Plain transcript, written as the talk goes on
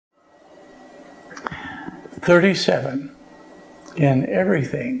37. In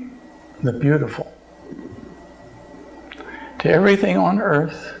everything, the beautiful. To everything on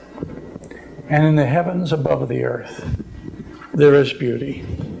earth and in the heavens above the earth, there is beauty.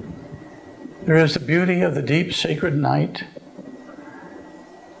 There is the beauty of the deep sacred night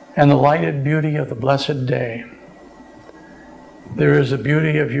and the lighted beauty of the blessed day. There is the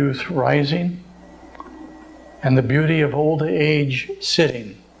beauty of youth rising and the beauty of old age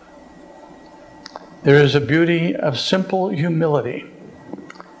sitting. There is the beauty of simple humility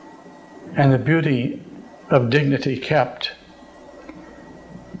and the beauty of dignity kept.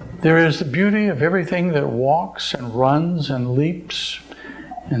 There is the beauty of everything that walks and runs and leaps,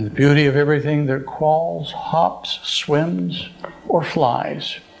 and the beauty of everything that crawls, hops, swims, or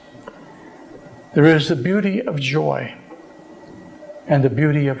flies. There is the beauty of joy and the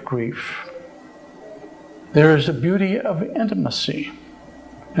beauty of grief. There is the beauty of intimacy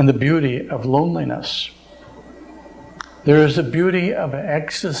and the beauty of loneliness. There is the beauty of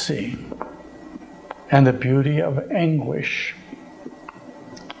ecstasy and the beauty of anguish.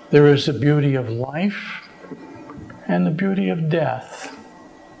 There is the beauty of life and the beauty of death.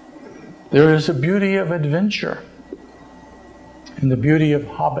 There is the beauty of adventure and the beauty of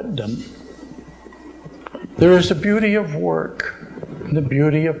hobbitdom. There is the beauty of work and the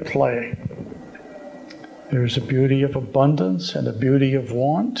beauty of play. There is a beauty of abundance and a beauty of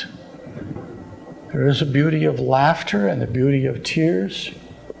want. There is a beauty of laughter and the beauty of tears.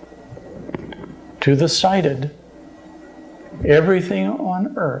 To the sighted, everything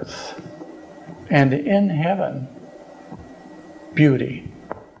on earth and in heaven, beauty